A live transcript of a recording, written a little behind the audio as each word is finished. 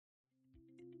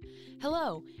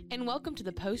Hello, and welcome to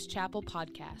the Post Chapel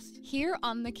Podcast. Here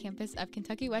on the campus of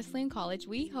Kentucky Wesleyan College,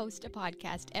 we host a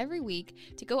podcast every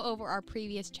week to go over our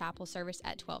previous chapel service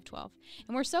at 12:12.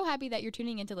 And we're so happy that you're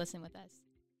tuning in to listen with us.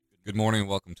 Good morning and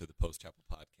welcome to the Post Chapel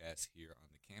Podcast here on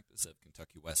the campus of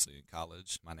Kentucky Wesleyan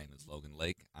College. My name is Logan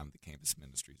Lake. I'm the campus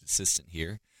ministries assistant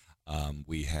here.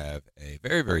 We have a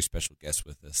very, very special guest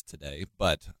with us today,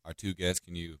 but our two guests,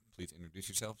 can you please introduce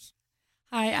yourselves?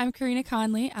 Hi, I'm Corina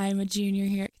Conley. I'm a junior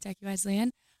here at Kentucky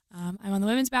Wesleyan. I'm on the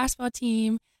women's basketball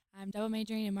team. I'm double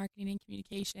majoring in marketing and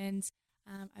communications.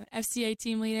 I'm an FCA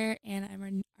team leader, and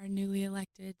I'm our newly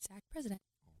elected SAC president.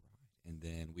 All right. And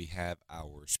then we have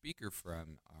our speaker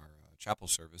from our chapel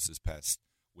service this past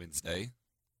Wednesday.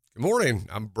 Good morning.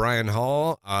 I'm Brian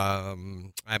Hall.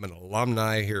 I'm an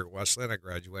alumni here at Wesleyan. I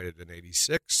graduated in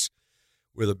 '86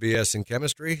 with a BS in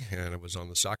chemistry, and I was on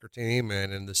the soccer team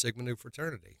and in the Sigma Nu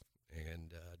fraternity.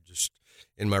 And just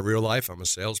in my real life, I'm a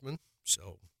salesman,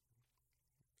 so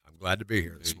I'm glad to be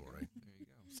here this morning. There you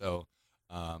go.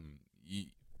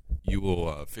 So you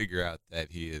will figure out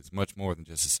that he is much more than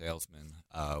just a salesman.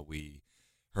 We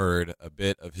heard a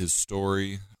bit of his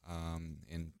story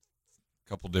in a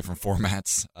couple different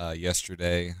formats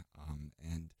yesterday,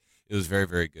 and it was very,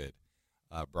 very good.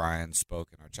 Brian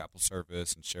spoke in our chapel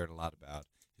service and shared a lot about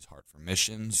his heart for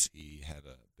missions. He had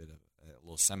a bit of a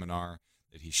little seminar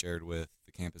that he shared with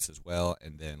the campus as well.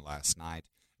 And then last night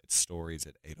at Stories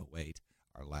at 8:08,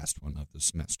 our last one of the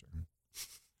semester,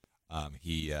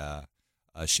 he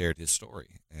shared his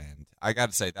story. And I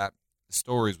got to say that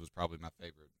Stories was probably my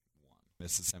favorite one.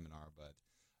 Missed the seminar, but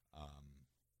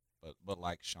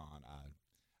like Sean,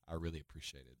 I really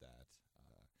appreciated that.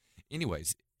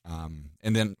 Anyways,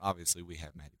 and then obviously we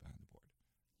have Maddie behind the board.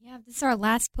 Yeah, this is our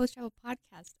last post-travel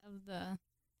podcast of the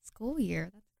school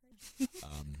year. That's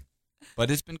great.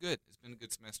 But it's been good. It's been a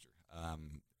good semester.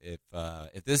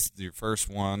 If this is your first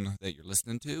one that you're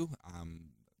listening to,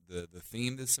 the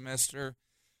theme this semester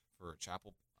for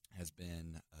chapel has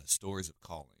been stories of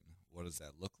calling. What does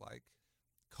that look like?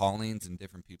 Callings in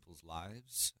different people's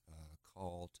lives,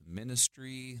 call to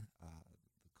ministry,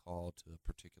 the call to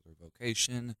a particular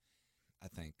vocation. I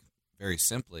think very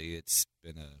simply it's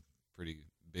been a pretty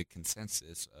big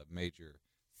consensus, a major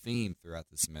theme throughout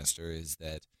the semester is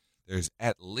that there's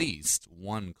at least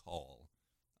one call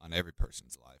on every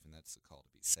person's life, and that's the call to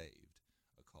be saved,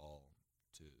 a call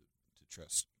to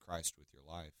trust Christ with your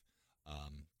life.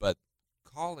 But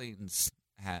callings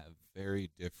have very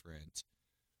different,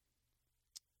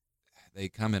 they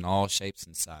come in all shapes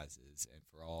and sizes and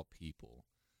for all people.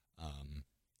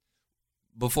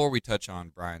 Before we touch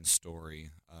on Brian's story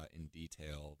in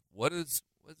detail, what does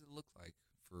it look like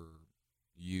for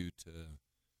you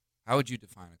how would you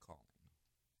define a calling?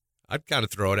 I'd kind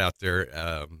of throw it out there.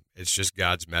 It's just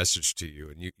God's message to you,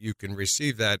 and you can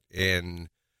receive that in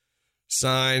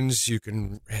signs. You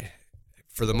can,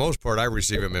 for the most part, I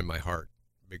receive them in my heart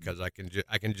because I can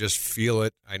just feel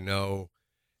it. I know,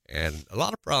 and a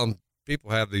lot of problem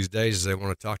people have these days is they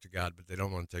want to talk to God, but they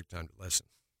don't want to take time to listen.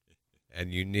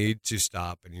 And you need to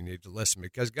stop and you need to listen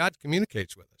because God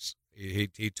communicates with us.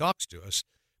 He talks to us,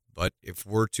 but if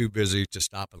we're too busy to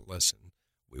stop and listen,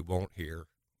 we won't hear.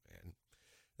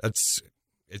 It's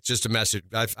just a message.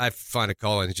 I find a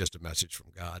calling is just a message from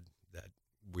God that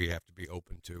we have to be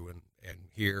open to and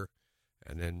hear,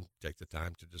 and then take the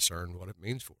time to discern what it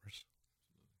means for us.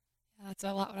 Yeah, that's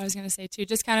a lot what I was going to say, too.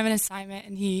 Just kind of an assignment,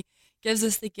 and he gives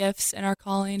us the gifts and our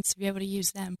callings to be able to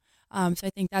use them. So I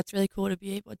think that's really cool to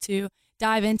be able to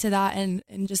dive into that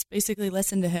and just basically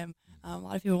listen to him. A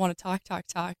lot of people want to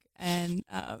talk, and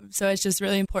so it's just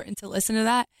really important to listen to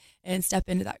that and step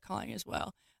into that calling as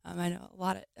well. I know a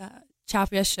lot of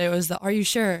chapel yesterday was the, are you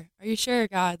sure? Are you sure,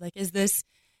 God? Like, is this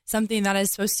something that is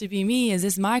supposed to be me? Is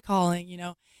this my calling?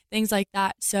 Things like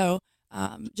that. So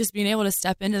just being able to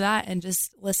step into that and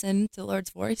just listen to the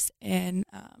Lord's voice and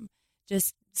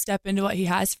just step into what he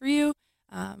has for you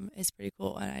is pretty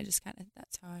cool. And I just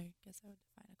that's how I guess I would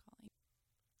define a calling.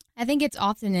 I think it's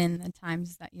often in the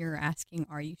times that you're asking,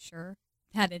 are you sure,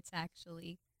 that it's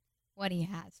actually what he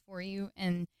has for you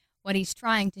and what he's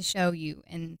trying to show you,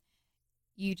 and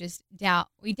you just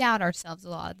we doubt ourselves a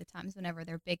lot of the times whenever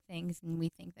they're big things and we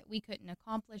think that we couldn't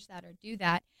accomplish that or do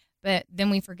that, but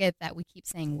then we forget that we keep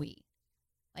saying we.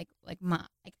 I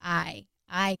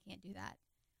can't do that.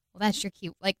 Well, that's your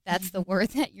cue. Like, that's the word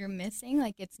that you're missing.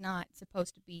 Like, it's not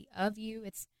supposed to be of you,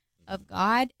 it's of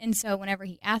God. And so whenever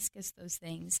he asks us those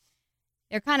things,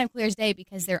 they're kind of clear as day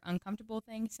because they're uncomfortable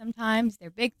things sometimes. They're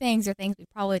big things. They're things we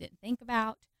probably didn't think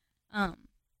about.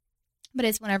 But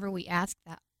it's whenever we ask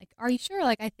that, like, are you sure?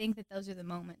 Like, I think that those are the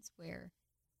moments where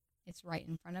it's right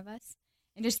in front of us.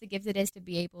 and just the gift it is to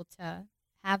be able to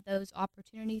have those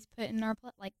opportunities put in our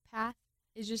path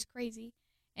is just crazy.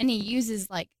 And he uses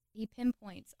he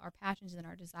pinpoints our passions and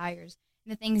our desires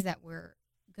and the things that we're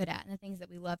good at and the things that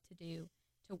we love to do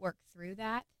to work through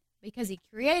that, because he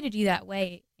created you that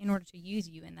way in order to use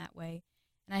you in that way.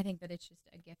 And I think that it's just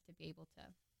a gift to be able to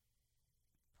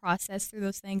process through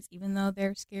those things, even though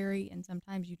they're scary and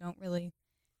sometimes you don't really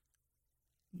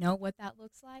know what that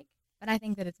looks like. But I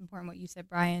think that it's important what you said,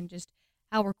 Brian, just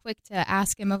how we're quick to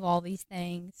ask him of all these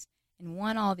things and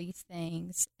want all these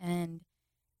things and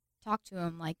talk to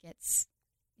him like he's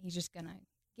just going to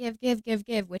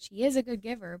give, which he is a good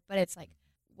giver. But it's like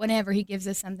whenever he gives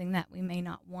us something that we may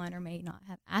not want or may not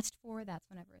have asked for, that's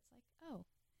whenever it's like, oh.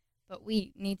 But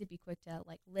we need to be quick to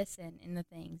listen in the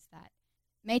things that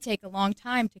may take a long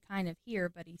time to kind of hear,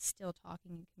 but he's still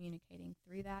talking and communicating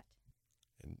through that.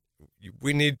 And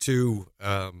we need to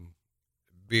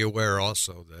be aware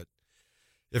also that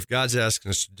if God's asking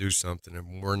us to do something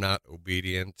and we're not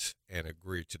obedient and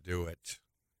agree to do it,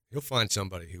 he'll find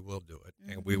somebody who will do it,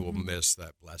 and we will miss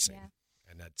that blessing.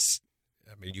 Yeah. And that's,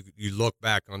 you look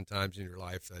back on times in your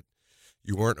life that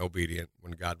you weren't obedient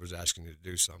when God was asking you to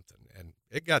do something, and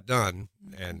it got done,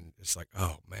 and it's like,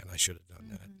 oh, man, I should have done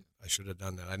that. I should have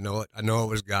done that. I know it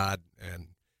was God, and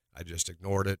I just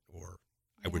ignored it, or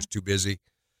I was too busy.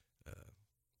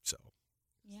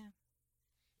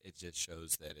 It just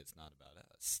shows that it's not about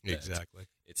us. Exactly.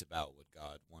 It's about what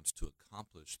God wants to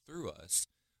accomplish through us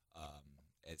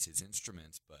as his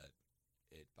instruments, but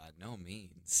it by no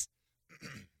means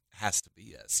has to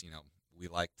be us. We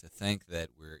like to think that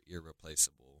we're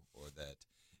irreplaceable or that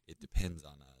it depends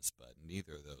on us, but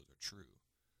neither of those are true.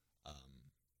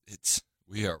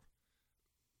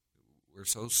 We're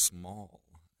so small.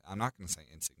 I'm not going to say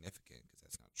insignificant because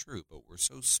that's not true, but we're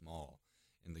so small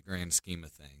in the grand scheme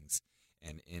of things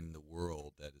and in the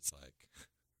world that it's like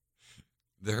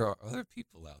there are other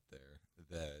people out there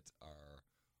that are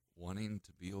wanting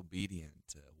to be obedient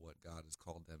to what God has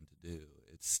called them to do.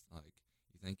 It's like,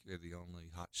 you think you're the only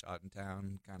hot shot in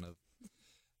town kind of?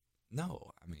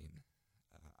 No,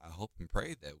 I hope and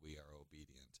pray that we are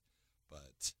obedient,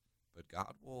 but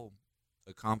God will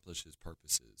accomplish his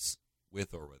purposes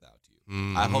with or without you.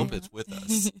 Mm-hmm. I hope it's with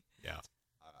us. Yeah.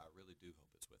 I really do hope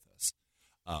it's with us.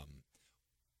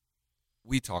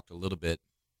 We talked a little bit,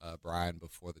 Brian,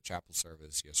 before the chapel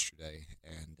service yesterday,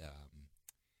 and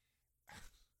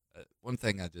one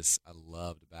thing I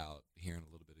loved about hearing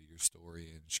a little bit of your story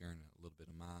and sharing a little bit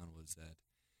of mine was that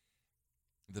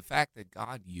the fact that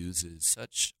God uses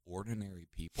such ordinary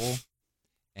people,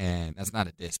 and that's not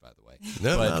a diss, by the way.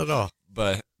 No, not at all.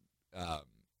 But I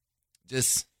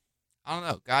don't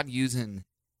know, God using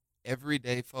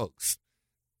everyday folks,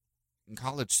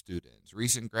 college students,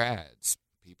 recent grads,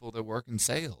 people that work in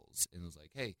sales, and it was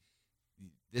like, hey,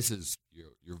 this is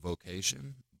your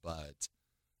vocation, but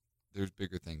there's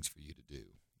bigger things for you to do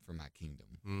for my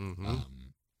kingdom. Mm-hmm.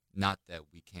 Not that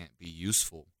we can't be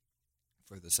useful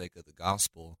for the sake of the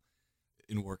gospel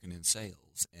in working in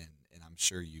sales, and I'm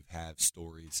sure you have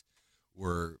stories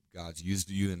where God's used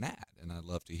you in that, and I'd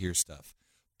love to hear stuff.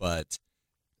 But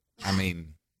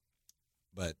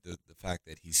the fact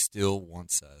that he still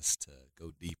wants us to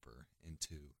go deeper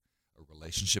into a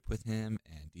relationship with him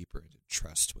and deeper into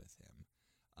trust with him.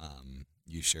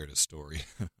 You shared a story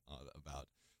about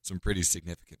some pretty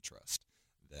significant trust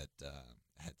that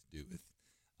had to do with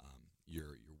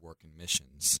your work in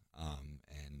missions.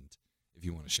 And if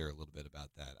you want to share a little bit about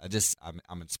that,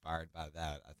 I'm inspired by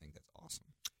that. I think that's awesome.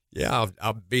 Yeah,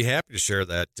 I'll be happy to share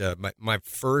that. My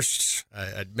first,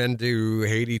 I'd been to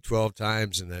Haiti 12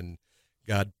 times, and then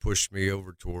God pushed me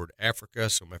over toward Africa.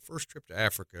 So my first trip to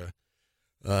Africa,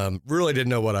 really didn't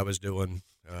know what I was doing.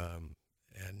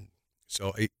 And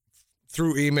so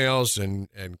through emails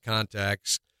and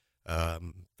contacts,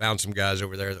 found some guys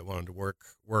over there that wanted to work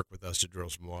with us to drill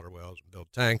some water wells and build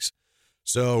tanks.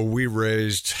 So we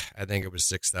raised, I think it was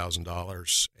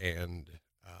 $6,000, and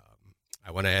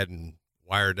I went ahead and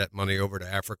wired that money over to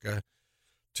Africa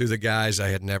to the guys I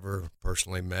had never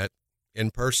personally met in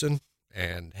person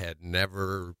and had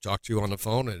never talked to on the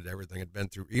phone, and everything had been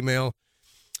through email.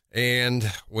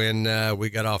 And when we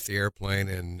got off the airplane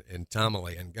in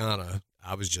Tamale in Ghana,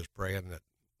 I was just praying that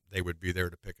they would be there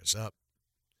to pick us up.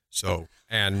 So,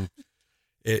 and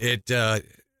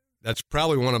that's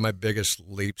probably one of my biggest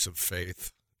leaps of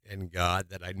faith in God,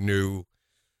 that I knew.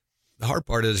 The hard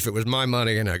part is, if it was my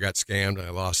money and I got scammed and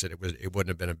I lost it, it wouldn't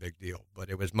have been a big deal. But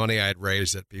it was money I had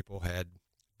raised that people had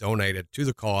donated to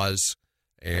the cause,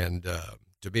 and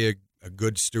to be a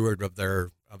good steward of their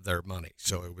money.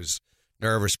 So it was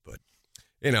nervous, but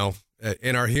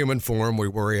in our human form, we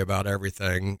worry about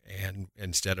everything, and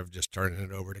instead of just turning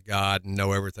it over to God and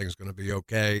know everything's going to be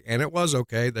okay. And it was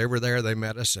okay. They were there. They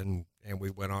met us, and we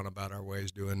went on about our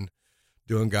ways doing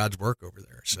God's work over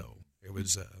there. So it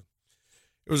was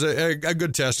a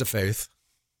good test of faith.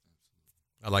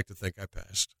 I like to think I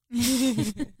passed.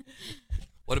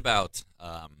 What about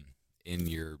in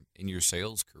your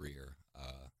sales career?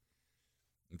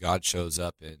 God shows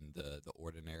up in the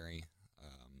ordinary.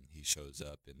 He shows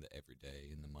up in the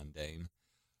everyday, in the mundane.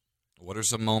 What are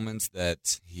some moments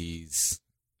that he's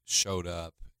showed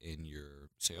up in your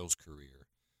sales career?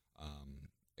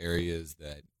 Areas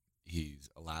that he's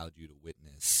allowed you to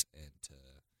witness and to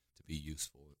be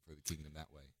useful for the kingdom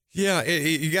that way? Yeah,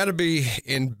 you got to be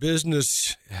in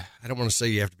business. I don't want to say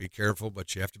you have to be careful,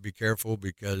 but you have to be careful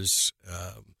because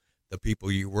the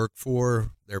people you work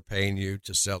for, they're paying you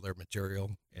to sell their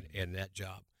material in that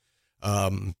job.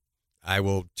 I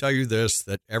will tell you this,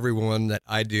 that everyone that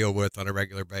I deal with on a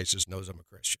regular basis knows I'm a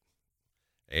Christian.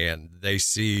 And they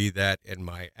see that in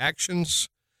my actions,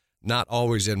 not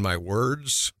always in my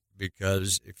words,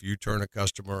 because if you turn a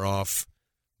customer off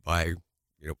by,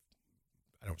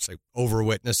 I don't say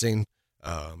over-witnessing,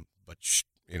 but,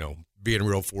 being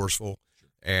real forceful,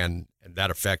 and that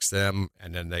affects them,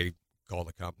 and then they call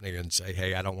the company and say,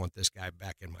 hey, I don't want this guy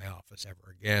back in my office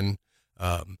ever again.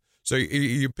 So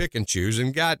you pick and choose,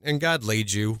 and God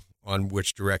leads you on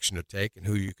which direction to take and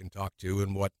who you can talk to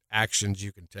and what actions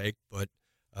you can take. But,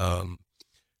 I'm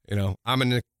in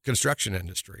the construction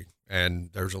industry,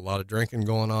 and there's a lot of drinking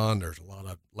going on. There's a lot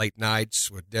of late nights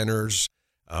with dinners.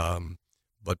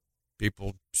 But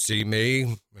people see me,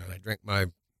 and I drink my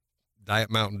Diet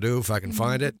Mountain Dew if I can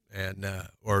find it, and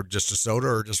or just a soda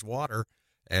or just water.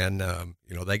 And,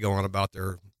 they go on about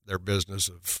their business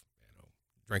of,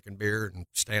 drinking beer and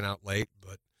staying out late.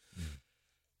 But,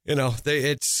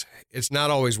 it's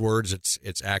not always words,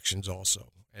 it's actions also.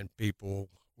 And people,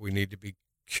 we need to be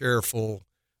careful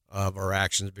of our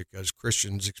actions because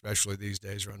Christians, especially these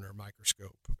days, are under a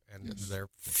microscope. And they're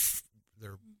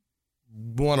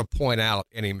want to point out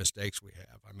any mistakes we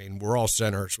have. I mean, we're all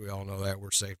sinners. We all know that.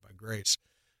 We're saved by grace.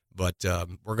 But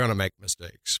we're going to make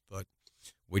mistakes. But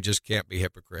we just can't be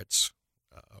hypocrites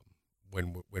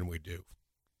when we do.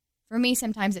 For me,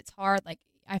 sometimes it's hard. Like,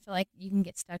 I feel like you can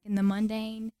get stuck in the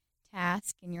mundane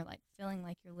task, and you're, like, feeling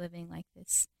like you're living like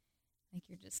this. Like,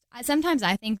 you're just... sometimes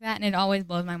I think that, and it always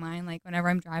blows my mind. Like, whenever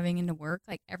I'm driving into work,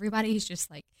 like, everybody's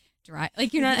just, like, dry.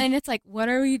 Like, and it's like, what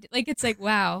are we... Like, it's like,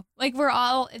 wow. Like, we're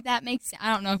all... That makes...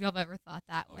 I don't know if y'all have ever thought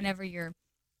that. Whenever you're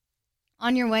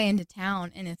on your way into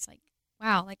town, and it's like,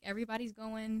 wow, like, everybody's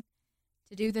going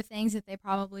to do the things that they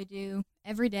probably do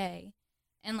every day.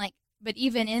 And, like, but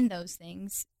even in those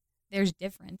things, there's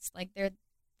difference. Like, there's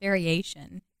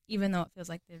variation, even though it feels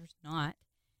like there's not.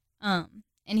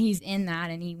 And he's in that,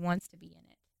 and he wants to be in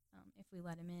it if we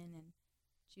let him in and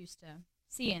choose to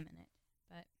see him in it.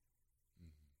 But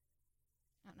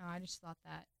I don't know. I just thought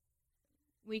that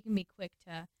we can be quick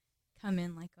to come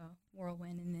in like a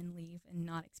whirlwind and then leave and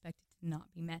not expect it to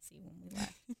not be messy when we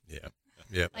left.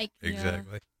 Yeah, like,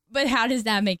 exactly. But how does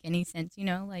that make any sense?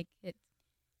 Like it.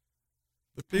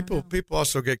 But people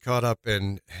also get caught up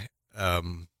in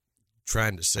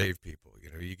trying to save people.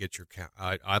 You get your count.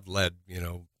 I've led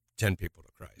 10 people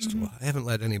to Christ. Mm-hmm. Well, I haven't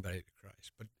led anybody to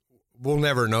Christ, but we'll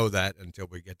never know that until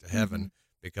we get to heaven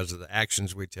because of the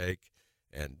actions we take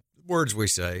and words we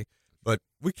say. But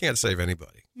we can't save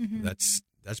anybody. Mm-hmm.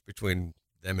 That's between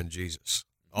them and Jesus.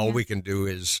 All we can do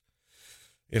is,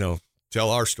 tell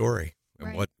our story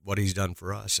and what he's done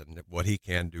for us and what he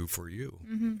can do for you.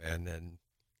 Mm-hmm. And then,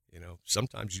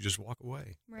 sometimes you just walk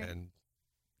away and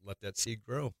let that seed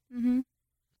grow. Mm-hmm.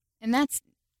 And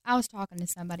I was talking to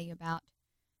somebody about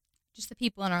just the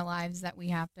people in our lives that we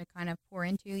have to kind of pour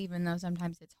into, even though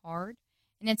sometimes it's hard.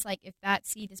 And it's like, if that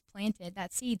seed is planted,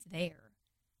 that seed's there.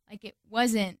 Like, it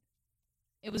was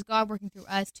God working through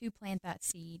us to plant that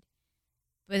seed.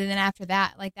 But then after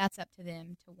that, like, that's up to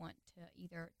them to want to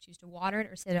either choose to water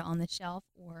it or sit it on the shelf,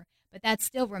 but that's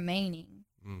still remaining.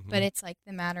 Mm-hmm. But it's like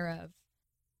the matter of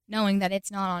knowing that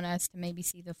it's not on us to maybe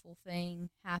see the full thing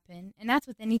happen. And that's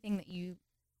with anything that you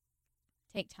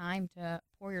take time to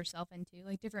pour yourself into,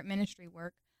 like different ministry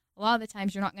work. A lot of the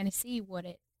times you're not going to see what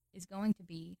it is going to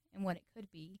be and what it could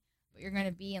be, but you're going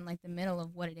to be in like the middle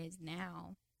of what it is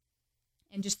now.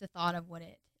 And just the thought of what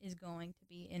it is going to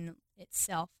be in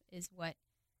itself is what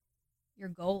your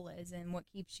goal is and what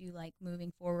keeps you like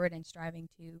moving forward and striving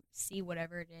to see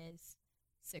whatever it is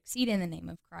succeed in the name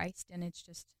of Christ. And it's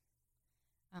just,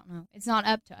 I don't know, it's not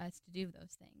up to us to do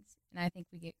those things. And I think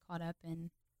we get caught up in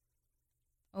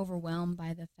overwhelmed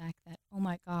by the fact that, oh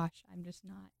my gosh, I'm just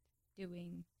not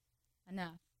doing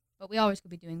enough. But we always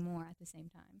could be doing more at the same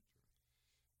time.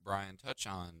 Brian, touch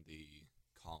on the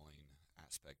calling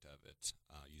aspect of it.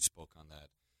 You spoke on that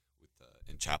with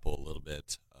in chapel a little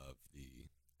bit of the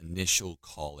initial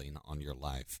calling on your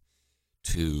life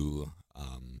to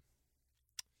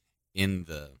in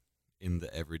the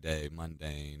everyday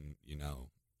mundane,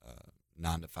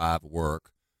 9 to 5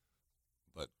 work.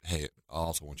 But hey, I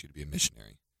also want you to be a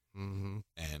missionary. Mm-hmm.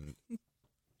 And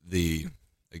the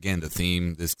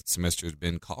theme this semester has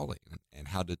been calling and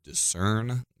how to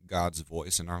discern God's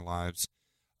voice in our lives.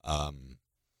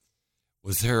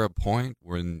 Was there a point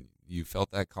when you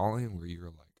felt that calling where you were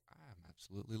like, I'm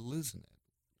absolutely losing it?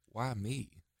 Why me?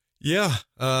 Yeah.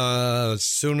 As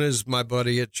soon as my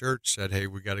buddy at church said, "Hey,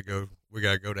 we got to go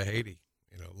to Haiti.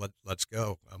 Let's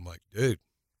go." I'm like, dude,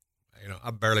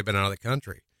 I've barely been out of the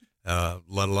country,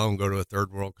 let alone go to a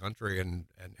third world country and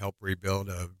help rebuild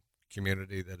a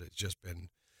community that has just been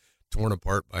torn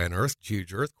apart by an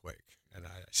huge earthquake. And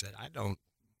I said,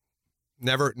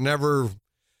 never,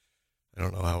 I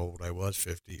don't know how old I was,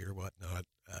 50 or whatnot.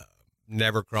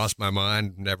 Never crossed my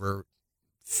mind, never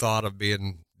thought of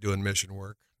doing mission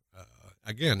work.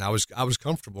 Again, I was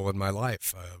comfortable in my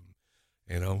life,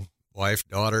 wife,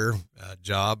 daughter,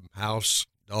 job, house,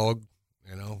 dog,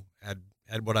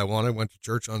 had what I wanted, went to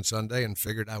church on Sunday and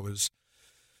figured I was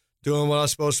doing what I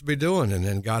was supposed to be doing. And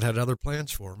then God had other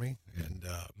plans for me. And,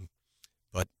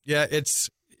 but yeah, I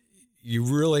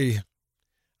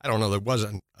don't know. There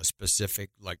wasn't a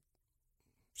specific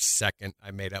second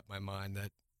I made up my mind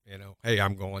that, hey,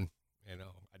 I'm going,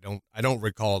 I don't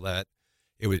recall that.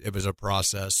 It was a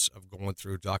process of going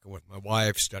through, talking with my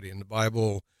wife, studying the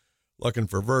Bible, looking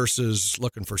for verses,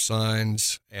 looking for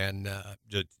signs, and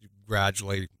just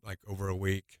gradually, over a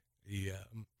week,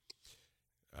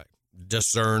 I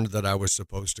discerned that I was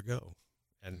supposed to go.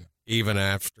 And even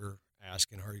after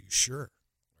asking, "Are you sure?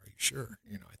 Are you sure?"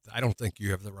 I don't think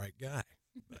you have the right guy.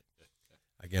 But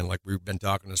again, like we've been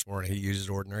talking this morning, he uses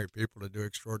ordinary people to do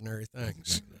extraordinary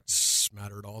things. It's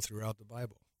mattered all throughout the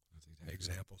Bible.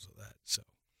 Examples of that. So,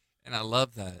 and I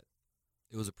love that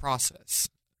it was a process.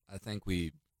 I think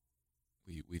we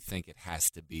think it has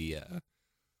to be a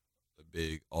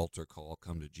big altar call,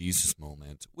 come to Jesus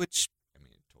moment, which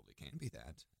it totally can be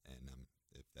that. And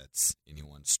if that's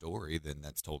anyone's story, then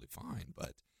that's totally fine.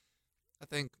 But I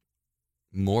think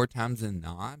more times than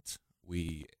not,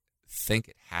 we think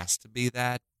it has to be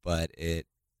that, but it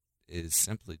is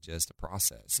simply just a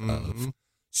process of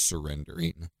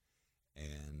surrendering.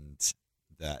 And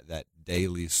that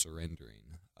daily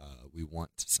surrendering, we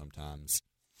want to sometimes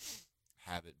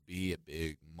have it be a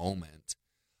big moment,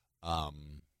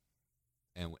 and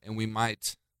we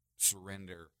might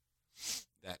surrender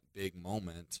that big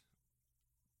moment,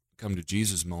 come to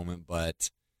Jesus moment,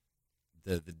 but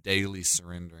the daily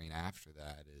surrendering after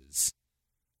that is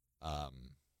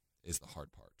the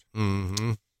hard part,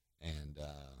 and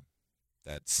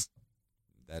that's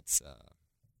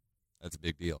a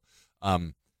big deal.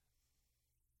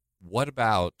 What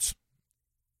about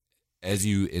as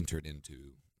you entered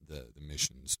into the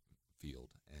missions field,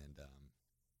 and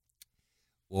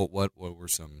what were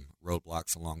some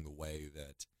roadblocks along the way?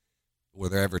 That were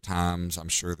there ever times? I'm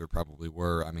sure there probably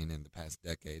were. In the past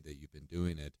decade that you've been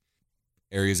doing it,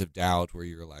 areas of doubt where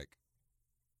you're like,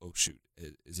 "Oh shoot,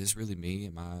 is this really me?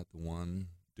 Am I the one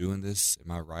doing this?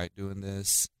 Am I right doing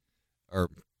this?" Or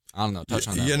I don't know. Touch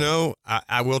on that.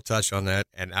 I will touch on that,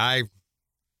 and I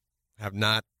have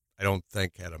not, I don't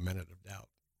think, had a minute of doubt.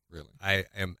 Really? I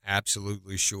am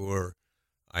absolutely sure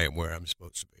I am where I'm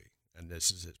supposed to be, and this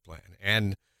is his plan.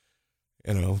 And,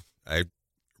 I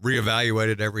reevaluate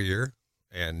it every year,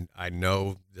 and I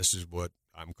know this is what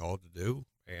I'm called to do.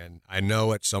 And I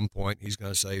know at some point he's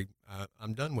going to say,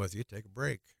 "I'm done with you, take a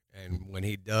break." And when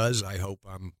he does, I hope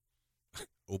I'm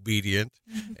obedient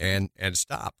and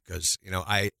stop, because,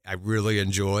 I really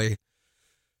enjoy.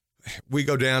 We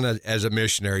go down as a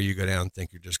missionary. You go down and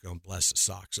think you're just going to bless the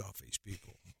socks off these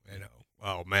people.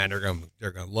 Oh man, they're going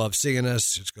to love seeing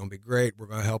us. It's going to be great. We're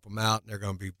going to help them out, and they're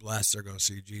going to be blessed. They're going to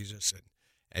see Jesus,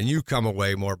 and you come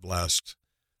away more blessed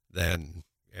than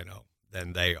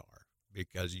they are,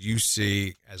 because you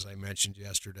see, as I mentioned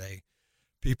yesterday,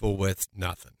 people with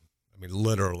nothing.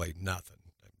 Literally nothing.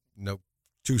 No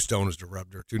 2 stones to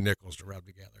rub, or 2 nickels to rub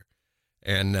together,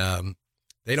 and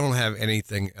they don't have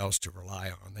anything else to rely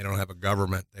on. They don't have a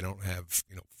government. They don't have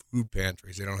food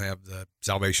pantries. They don't have the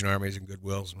Salvation Armies and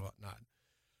Goodwills and whatnot.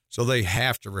 So they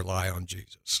have to rely on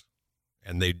Jesus,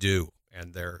 and they do,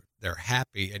 and they're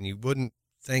happy. And you wouldn't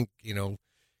think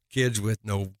kids with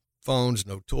no phones,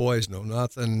 no toys, no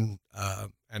nothing,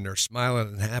 and they're smiling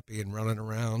and happy and running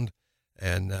around,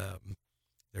 and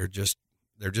They're just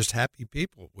happy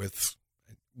people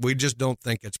we just don't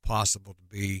think it's possible to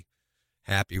be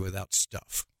happy without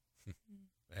stuff.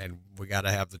 And we got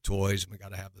to have the toys and we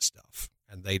got to have the stuff.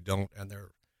 And they don't, and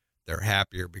they're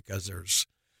happier because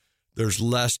there's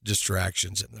less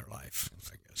distractions in their life,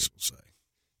 I guess we'll say.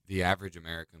 The average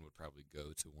American would probably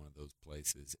go to one of those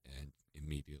places and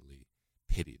immediately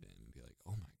pity them and be like,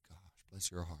 "Oh my gosh,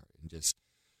 bless your heart,"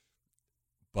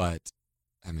 but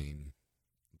I mean,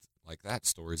 like that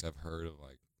stories I've heard of,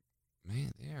 like,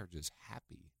 man, they are just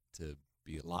happy to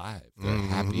be alive. They're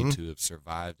happy to have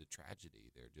survived a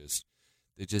tragedy.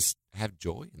 They just have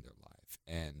joy in their life,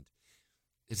 and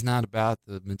it's not about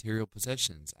the material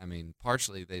possessions. I mean,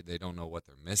 partially they don't know what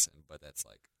they're missing, but that's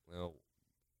like, well,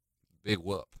 big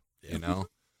whoop, you know?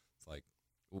 It's like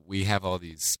we have all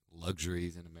these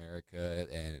luxuries in America,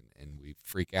 and we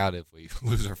freak out if we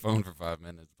lose our phone for 5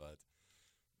 minutes, but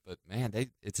man,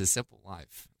 it's a simple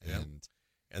life. Yeah.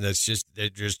 And they're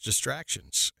just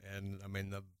distractions. And I mean,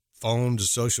 the phones, the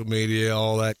social media,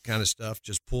 all that kind of stuff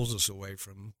just pulls us away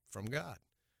from God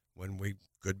when we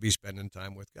could be spending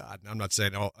time with God. And I'm not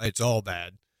saying it's all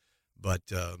bad, but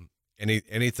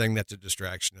anything that's a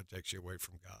distraction that takes you away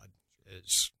from God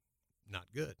is not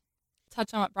good.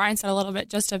 Touch on what Brian said a little bit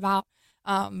just about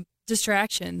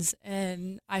distractions.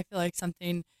 And I feel like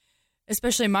something,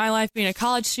 especially in my life, being a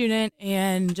college student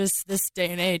and just this day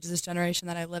and age, this generation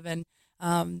that I live in,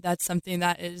 that's something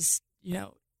that is,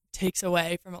 takes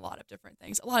away from a lot of different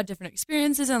things, a lot of different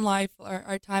experiences in life,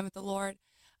 our time with the Lord.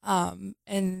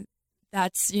 And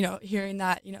that's, hearing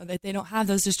that, that they don't have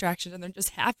those distractions and they're just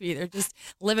happy. They're just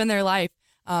living their life.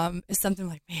 Is something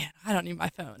like, man, I don't need my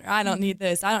phone, or I don't need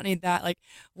this, I don't need that. Like,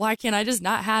 why can't I just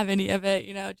not have any of it,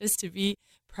 just to be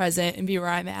present and be where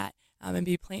I'm at, and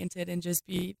be planted and just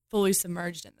be fully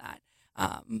submerged in that.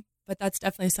 But that's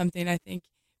definitely something I think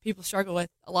people struggle with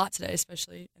a lot today,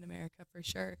 especially in America for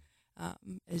sure,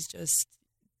 is just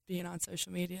being on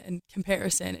social media and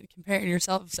comparison and comparing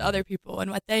yourselves to other people and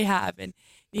what they have and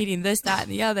needing this, that,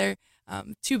 and the other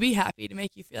to be happy, to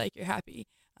make you feel like you're happy.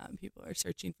 People are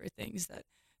searching for things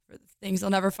they'll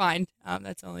never find.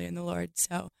 That's only in the Lord.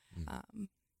 So, I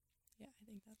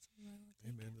think that's what I would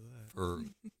think. Amen to that. For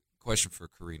question for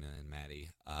Corina and Maddie,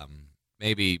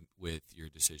 maybe with your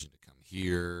decision to come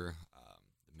here,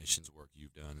 the missions work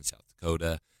you've done in South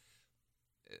Dakota,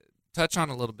 touch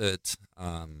on a little bit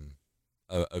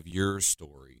of your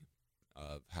story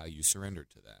of how you surrendered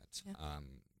to that.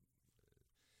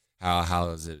 Yeah. How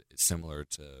is it similar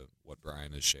to what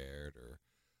Brian has shared, or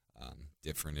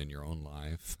different in your own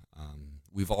life?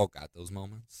 We've all got those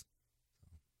moments.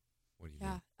 What do you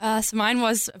think? So mine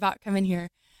was about coming here.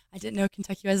 I didn't know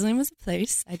Kentucky Wesleyan was a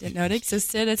place. I didn't know it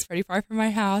existed. It's pretty far from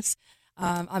my house.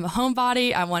 I'm a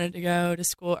homebody. I wanted to go to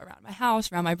school around my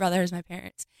house, around my brothers, my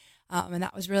parents. And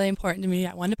that was really important to me.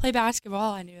 I wanted to play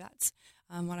basketball. I knew that's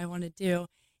what I wanted to do.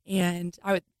 And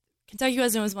Kentucky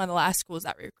Wesleyan was one of the last schools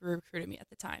that recruited me at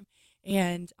the time.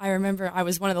 And I remember I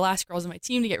was one of the last girls on my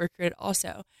team to get recruited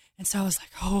also. And so I was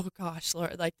like, oh gosh,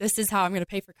 Lord, like, this is how I'm going to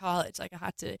pay for college. Like, I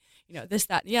had to, this,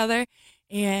 that, and the other.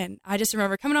 And I just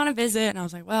remember coming on a visit and I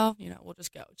was like, well, we'll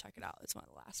just go check it out. It's one of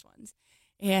the last ones.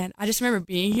 And I just remember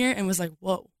being here and was like,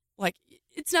 whoa, like,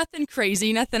 it's nothing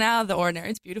crazy, nothing out of the ordinary.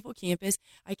 It's a beautiful campus.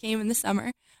 I came in the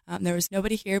summer. There was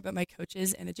nobody here but my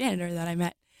coaches and a janitor that I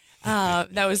met.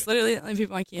 That was literally the only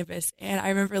people on campus. And I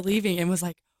remember leaving and was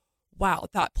like, wow,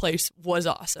 that place was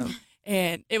awesome.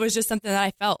 And it was just something that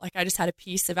I felt like I just had a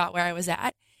peace about where I was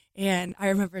at. And I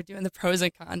remember doing the pros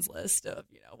and cons list of,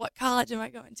 what college am I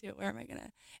going to? Where am I going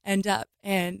to end up?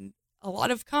 And a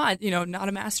lot of cons, not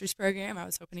a master's program. I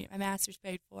was hoping to get my master's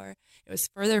paid for. It was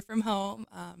further from home,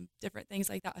 different things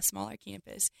like that, a smaller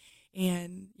campus.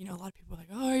 And, a lot of people were like,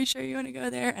 oh, are you sure you want to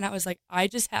go there? And I was like, I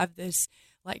just have this,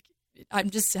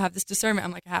 have this discernment.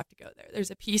 I'm like, I have to go there. There's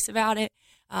a peace about it.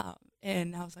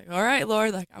 And I was like, all right,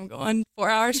 Lord, like, I'm going 4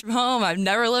 hours from home. I've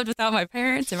never lived without my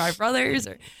parents or my brothers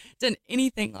or done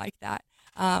anything like that.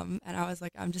 And I was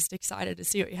like, I'm just excited to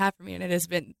see what you have for me. And it has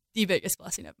been the biggest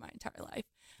blessing of my entire life.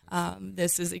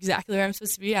 This is exactly where I'm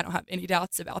supposed to be. I don't have any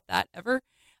doubts about that ever.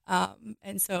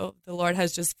 And so the Lord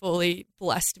has just fully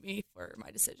blessed me for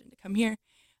my decision to come here.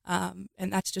 And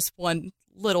that's just one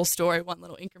little story, one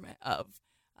little increment of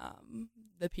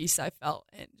the peace I felt,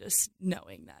 and just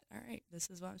knowing that, all right, this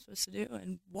is what I'm supposed to do,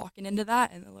 and walking into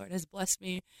that, and the Lord has blessed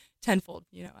me tenfold.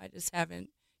 I just can't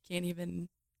even,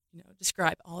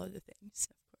 describe all of the things,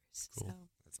 of course. Cool. So,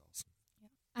 That's awesome.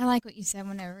 I like what you said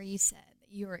whenever you said that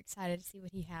you were excited to see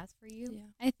what he has for you. Yeah.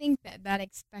 I think that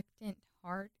expectant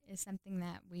heart is something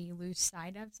that we lose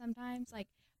sight of sometimes.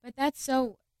 But that's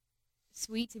so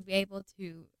sweet to be able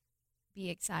to be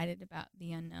excited about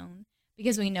the unknown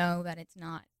because we know that it's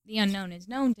not, the unknown is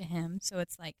known to him. So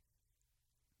it's like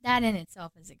that in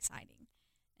itself is exciting.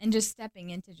 And just stepping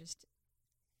into just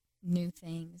new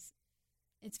things,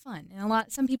 it's fun.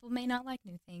 And some people may not like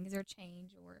new things or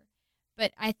change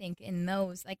but I think in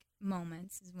those like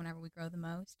moments is whenever we grow the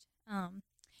most. And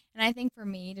I think for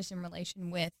me, just in relation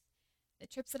with the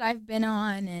trips that I've been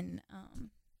on and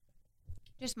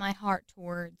just my heart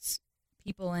towards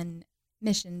people and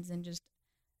missions and just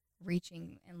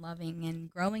reaching and loving and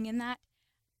growing in that,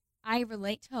 I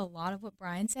relate to a lot of what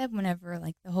Brian said whenever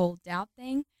like the whole doubt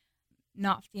thing,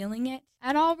 not feeling it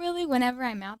at all really whenever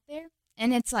I'm out there.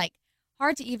 And it's like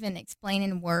hard to even explain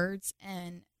in words.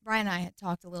 And Brian and I had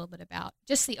talked a little bit about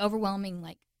just the overwhelming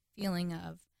like feeling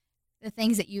of the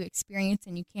things that you experience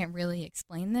and you can't really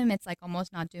explain them. It's like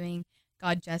almost not doing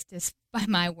God justice by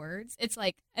my words. It's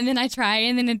like, and then I try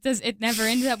and then it never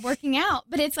ends up working out.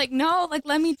 But it's like, no, like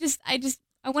let me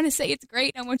I want to say it's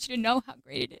great. I want you to know how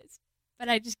great it is. But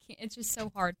I just can't, it's just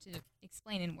so hard to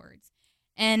explain in words.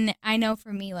 And I know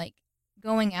for me, like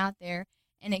going out there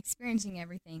and experiencing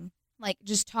everything, like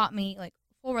just taught me like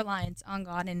full reliance on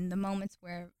God in the moments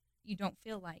where you don't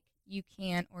feel like you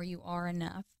can or you are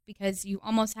enough, because you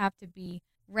almost have to be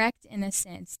wrecked in a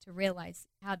sense to realize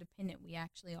how dependent we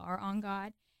actually are on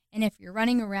God. And if you're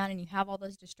running around and you have all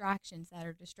those distractions that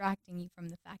are distracting you from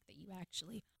the fact that you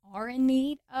actually are in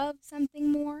need of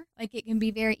something more, like it can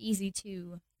be very easy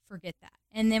to forget that.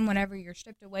 And then whenever you're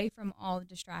stripped away from all the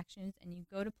distractions and you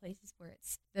go to places where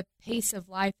it's the pace of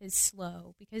life is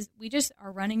slow, because we just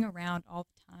are running around all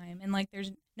the time and like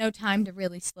there's no time to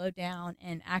really slow down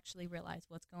and actually realize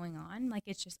what's going on. Like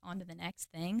it's just on to the next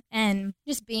thing. And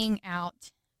just being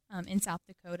out in South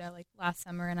Dakota like last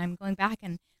summer, and I'm going back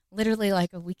in literally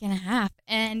like a week and a half,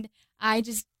 and I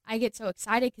get so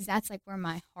excited because that's like where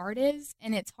my heart is.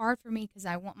 And it's hard for me because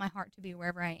I want my heart to be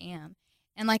wherever I am.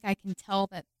 And like I can tell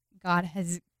that God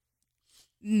has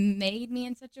made me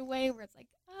in such a way where it's like,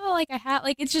 oh, like I have,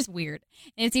 like it's just weird.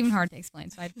 And it's even hard to explain,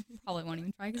 so I probably won't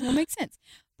even try because it won't make sense.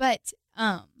 But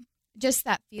just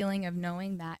that feeling of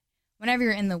knowing that whenever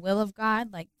you're in the will of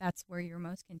God, like that's where you're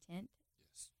most content.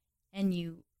 Yes. And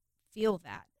you feel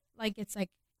that. Like it's like,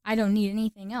 I don't need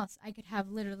anything else. I could have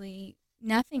literally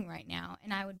nothing right now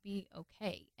and I would be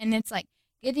okay. And it's like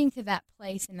getting to that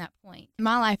place and that point. In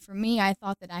my life, for me, I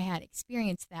thought that I had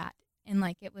experienced that. And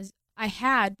like it was, I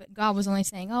had, but God was only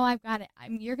saying, oh, I've got it.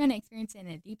 You're going to experience it in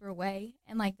a deeper way.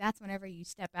 And like that's whenever you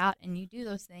step out and you do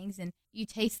those things and you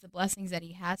taste the blessings that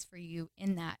he has for you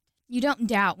in that. You don't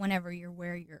doubt whenever you're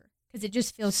where you're, because it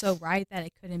just feels so right that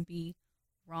it couldn't be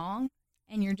wrong.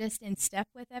 And you're just in step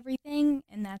with everything.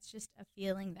 And that's just a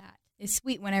feeling that is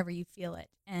sweet whenever you feel it.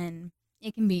 And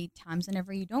it can be times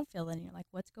whenever you don't feel it and you're like,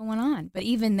 what's going on? But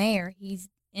even there, he's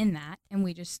in that, and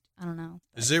we just, I don't know.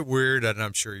 Is it weird? And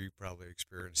I'm sure you probably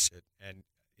experienced it. And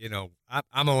you know,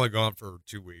 I'm only gone for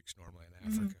 2 weeks normally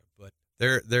in Africa, but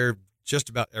they're just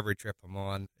about every trip I'm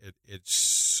on. It's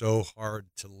so hard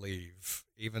to leave,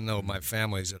 even though my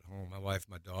family's at home. My wife,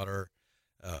 my daughter.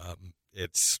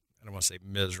 It's, I don't want to say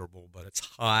miserable, but it's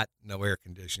hot, no air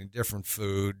conditioning, different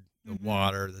food, the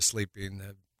water, the sleeping,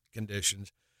 the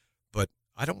conditions. But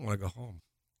I don't want to go home.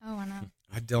 Oh, I know.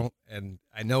 I don't, and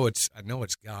I know it's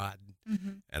God,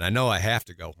 and I know I have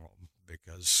to go home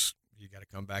because you got to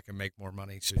come back and make more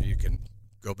money so you can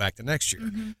go back the next year.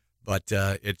 But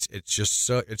it's just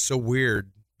so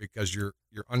weird because you're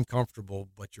uncomfortable,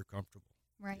 but you're comfortable.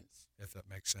 Right. If that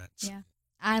makes sense. Yeah.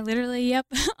 I literally, yep.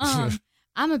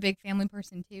 I'm a big family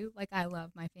person too. Like I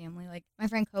love my family. Like my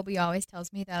friend Kobe always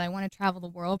tells me that I want to travel the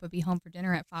world but be home for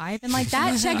dinner at 5, and like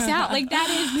that checks out. Like that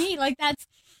is me. Like that's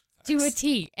to a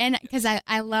T. And because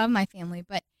I love my family,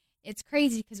 but it's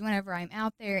crazy because whenever I'm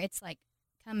out there, it's like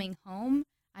coming home.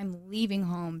 I'm leaving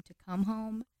home to come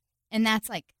home. And that's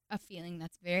like a feeling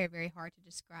that's very, very hard to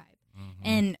describe.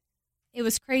 And it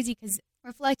was crazy because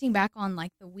reflecting back on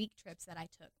like the week trips that I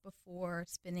took before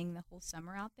spending the whole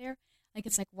summer out there, like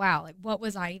it's like, wow, like what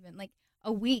was I even, like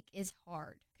a week is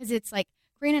hard because it's like,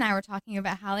 Corina and I were talking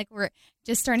about how like we're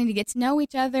just starting to get to know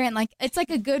each other, and like it's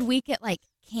like a good week at like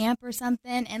camp or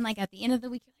something, and like at the end of the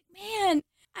week you're like, man,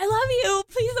 I love you,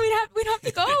 please we don't have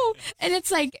to go. And it's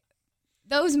like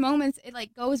those moments, it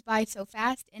like goes by so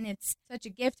fast and it's such a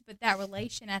gift. But that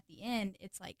relation at the end,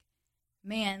 it's like,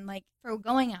 man, like for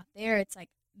going out there, it's like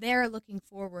they're looking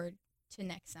forward to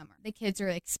next summer. The kids are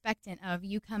expectant of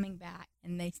you coming back,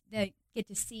 and they get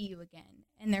to see you again,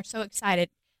 and they're so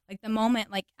excited. Like the moment,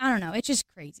 like, I don't know, it's just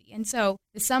crazy. And so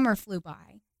the summer flew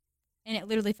by, and it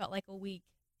literally felt like a week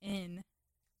in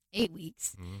 8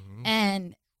 weeks.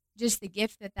 And just the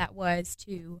gift that was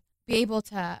to be able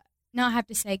to not have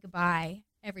to say goodbye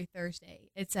every Thursday.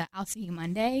 It's a I'll see you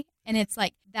Monday. And it's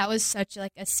like, that was such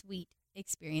like a sweet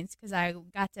experience because I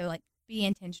got to like be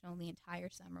intentional the entire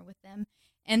summer with them.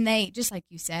 And they, just like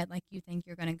you said, like you think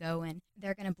you're going to go and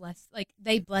they're going to bless, like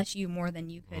they bless you more than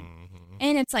you could. Mm-hmm.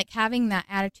 And it's like having that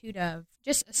attitude of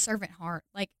just a servant heart,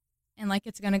 like, and like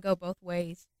it's going to go both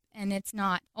ways. And it's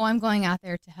not, oh, I'm going out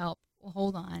there to help. Well,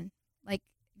 hold on. Like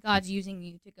God's using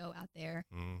you to go out there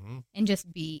Mm-hmm. and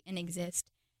just be and exist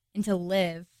and to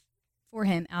live for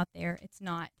him out there. It's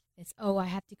not this, oh, I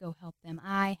have to go help them.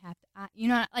 You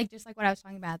know, like just like what I was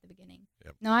talking about at the beginning.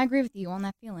 Yep. No, I agree with you on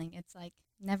that feeling. It's like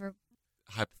never.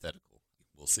 Hypothetical.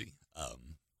 We'll see.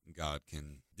 God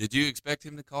can. Did you expect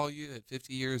him to call you at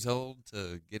 50 years old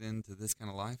to get into this kind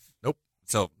of life? Nope.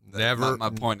 So Never. My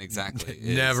point exactly.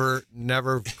 Is,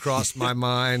 Never crossed my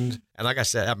mind. And like I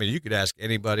said, I mean, you could ask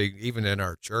anybody, even in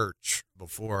our church,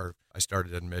 before I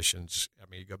started in missions. I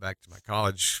mean, you go back to my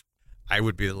college, I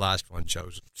would be the last one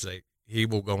chosen. Say he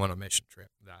will go on a mission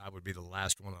trip. I would be the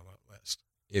last one on that list.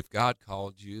 If God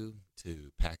called you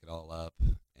to pack it all up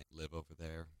and live over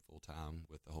there full time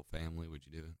with the whole family, would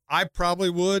you do it? I probably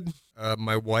would.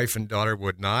 My wife and daughter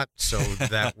would not. So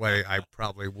that way I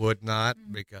probably would not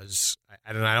because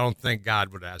I don't think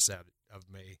God would ask that of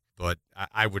me. But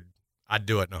I'd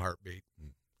do it in a heartbeat.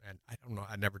 And I don't know.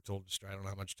 I never told the story. I don't know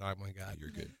how much time we got. You're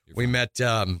good. We met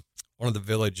one of the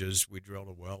villages we drilled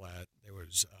a well at. There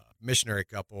was a missionary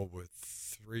couple with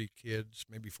 3 kids,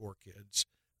 maybe 4 kids.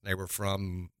 They were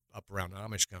from up around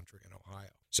Amish country in Ohio.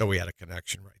 So we had a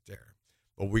connection right there.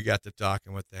 But we got to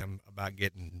talking with them about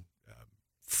getting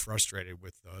frustrated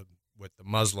with the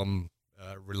Muslim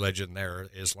religion there,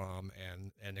 Islam,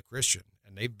 and the Christian.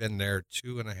 And they've been there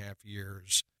 2.5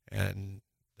 years, and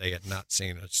they had not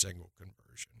seen a single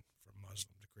conversion from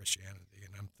Muslim to Christianity.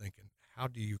 And I'm thinking, how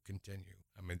do you continue?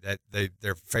 I mean,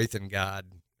 their faith in God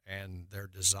and their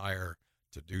desire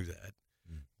to do that.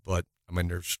 But, I mean,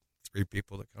 there's 3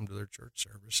 people that come to their church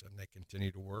service, and they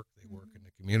continue to work. They work in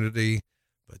the community,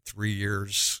 but 3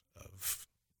 years of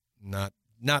not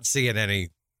seeing any,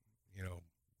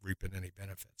 reaping any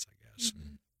benefits, I guess.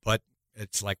 Mm-hmm. But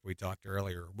it's like we talked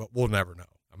earlier, but we'll never know.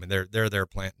 I mean, they're there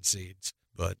planting seeds,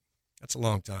 but that's a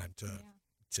long time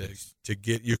to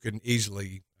get. You can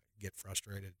easily get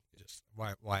frustrated. Just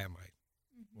why am I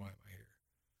here?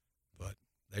 But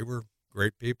they were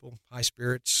great people, high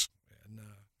spirits, and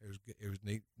it was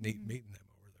neat meeting them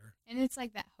over there. And it's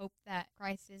like that hope that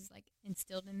Christ is like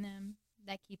instilled in them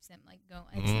that keeps them like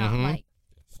going. It's not like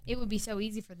it would be so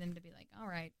easy for them to be like, all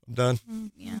right, I'm done.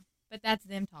 Yeah. But that's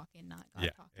them talking, not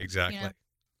God talking. Exactly. You know?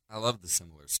 I love the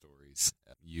similar stories.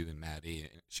 You and Maddie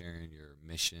sharing your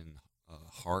mission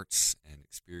hearts and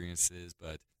experiences.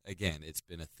 But again, it's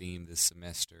been a theme this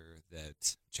semester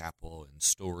that chapel and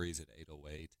stories at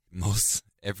 808, most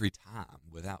every time,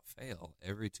 without fail,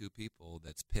 every 2 people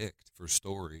that's picked for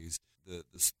stories,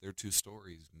 their 2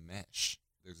 stories mesh.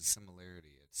 There's a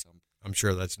similarity at some. I'm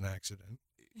sure that's an accident.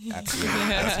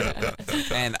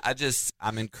 Absolutely. And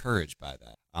I'm encouraged by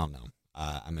that. I don't know.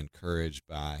 I'm encouraged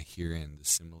by hearing the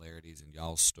similarities in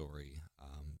y'all's story.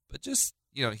 But just,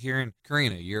 hearing,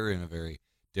 Corina, you're in a very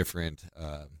different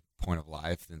point of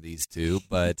life than these 2,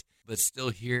 but still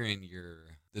hearing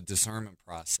the discernment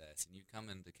process, and you come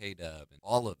into K-Dub and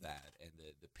all of that, and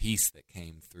the peace that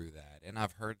came through that. And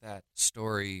I've heard that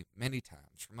story many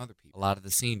times from other people. A lot of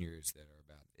the seniors that are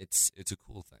about it. It's a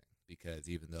cool thing. Because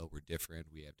even though we're different,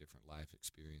 we have different life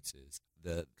experiences.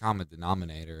 The common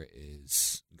denominator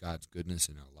is God's goodness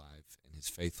in our life and his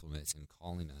faithfulness in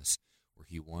calling us where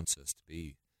he wants us to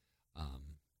be.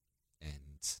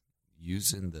 And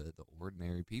using the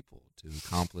ordinary people to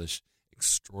accomplish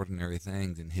extraordinary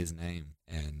things in his name.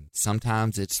 And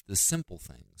sometimes it's the simple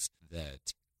things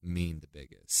that mean the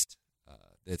biggest.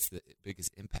 That's the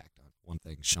biggest impact on. One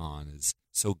thing Sean is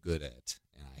so good at,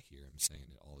 and I hear him saying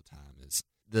it all the time, is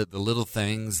the little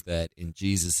things that in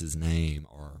Jesus' name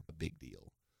are a big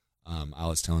deal. I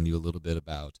was telling you a little bit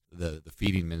about the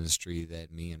feeding ministry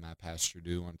that me and my pastor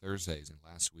do on Thursdays, and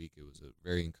last week it was a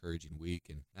very encouraging week,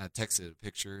 and I texted a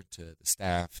picture to the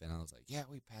staff, and I was like, yeah,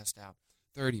 we passed out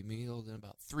 30 meals in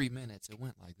about 3 minutes. It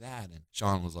went like that, and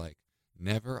Sean was like,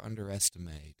 never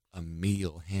underestimate a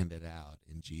meal handed out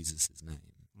in Jesus'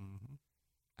 name. Mm-hmm.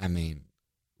 I mean,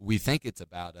 we think it's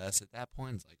about us at that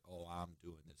point. It's like, oh, I'm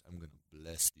doing this. I'm going to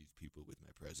bless these people with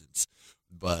my presence.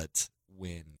 But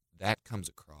when that comes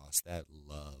across, that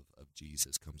love of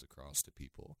Jesus comes across to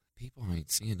people, people aren't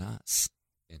seeing us.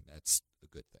 And that's a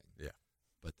good thing. Yeah.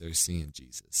 But they're seeing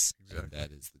Jesus. Exactly. And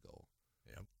that is the goal.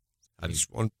 Yeah. I just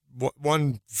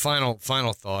one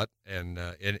final thought, and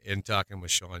in talking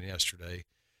with Sean yesterday,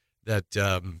 that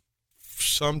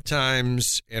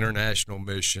sometimes international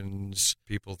missions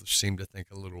people seem to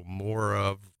think a little more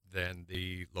of than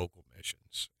the local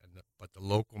missions. But the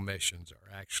local missions are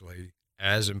actually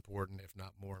as important, if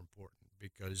not more important,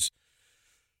 because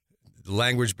the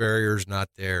language barrier is not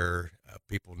there.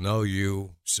 People know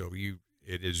you, so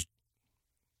it is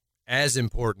as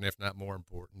important, if not more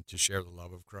important, to share the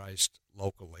love of Christ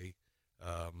locally.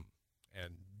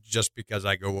 And just because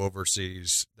I go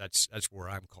overseas, that's where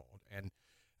I'm called. And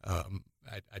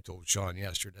I told Sean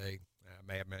yesterday, I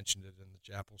may have mentioned it in the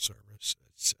chapel service,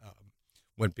 it's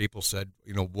when people said,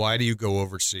 why do you go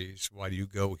overseas? Why do you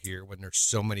go here when there's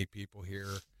so many people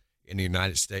here in the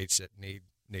United States that need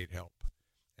help?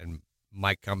 And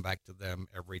my comeback to them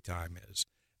every time is,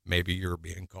 maybe you're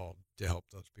being called to help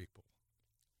those people.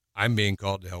 I'm being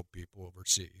called to help people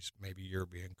overseas. Maybe you're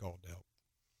being called to help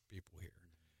people here.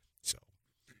 So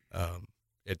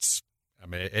it's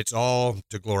all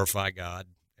to glorify God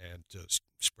and to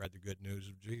spread the good news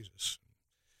of Jesus.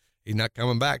 He's not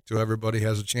coming back till everybody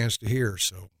has a chance to hear,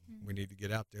 so we need to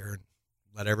get out there and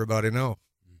let everybody know.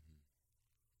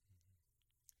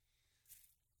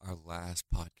 Our last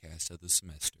podcast of the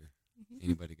semester.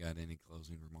 Anybody got any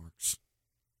closing remarks?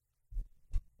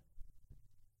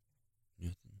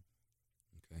 Nothing?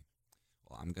 Okay.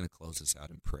 Well, I'm going to close this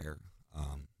out in prayer,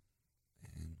 and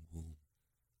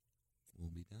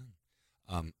we'll be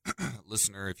done.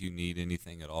 Listener, if you need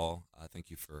anything at all,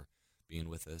 thank you for being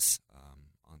with us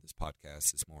on this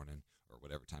podcast this morning or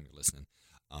whatever time you're listening.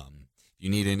 If you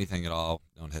need anything at all,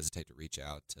 don't hesitate to reach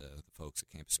out to the folks at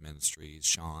Campus Ministries,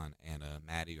 Sean, Anna,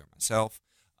 Maddie, or myself.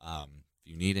 If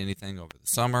you need anything over the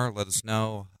summer, let us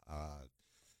know.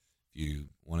 If you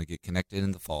want to get connected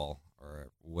in the fall or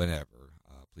whenever,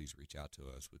 please reach out to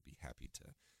us. We'd be happy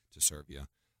to serve you.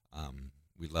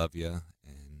 We love you,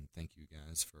 and thank you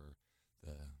guys for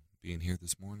being here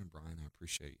this morning. Brian, I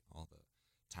appreciate all the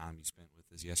time you spent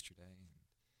with us yesterday.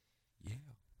 And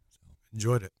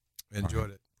Enjoyed it.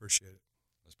 Appreciate it.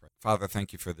 Let's pray. Father,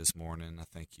 thank you for this morning. I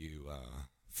thank you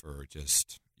for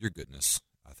just your goodness.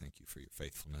 I thank you for your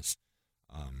faithfulness.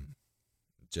 I'm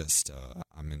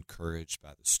encouraged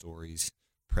by the stories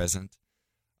present,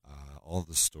 all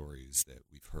the stories that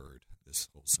we've heard this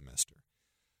whole semester.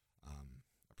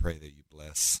 I pray that you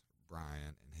bless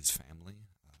Brian and his family,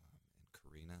 and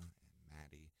Corina and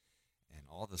Maddie, and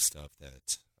all the stuff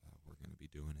that we're going to be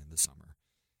doing in the summer.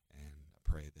 And I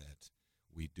pray that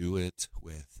we do it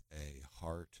with a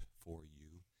heart for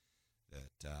you,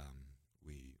 that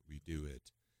we do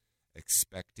it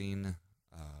expecting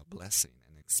blessing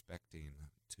and expecting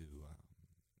to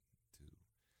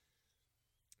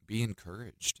be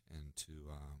encouraged and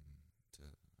to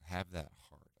have that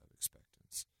heart of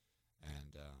expectance.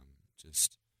 And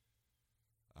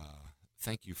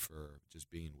thank you for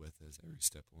just being with us every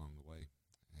step along the way,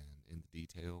 and in the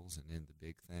details and in the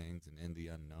big things and in the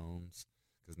unknowns,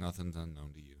 because nothing's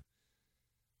unknown to you.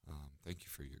 Thank you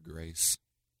for your grace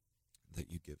that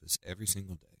you give us every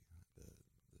single day, the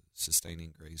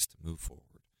sustaining grace to move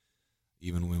forward,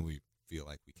 even when we feel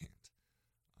like we can't.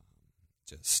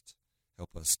 Just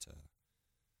help us to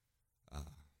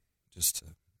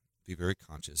be very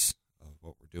conscious of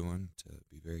what we're doing, to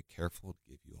be very careful, to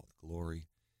give you all the glory,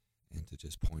 and to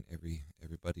just point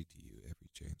everybody to you every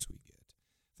chance we get.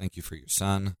 Thank you for your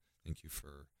Son. Thank you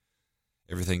for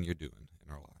everything you're doing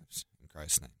in our lives. In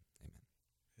Christ's name,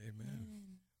 amen.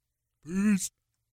 Amen. Peace.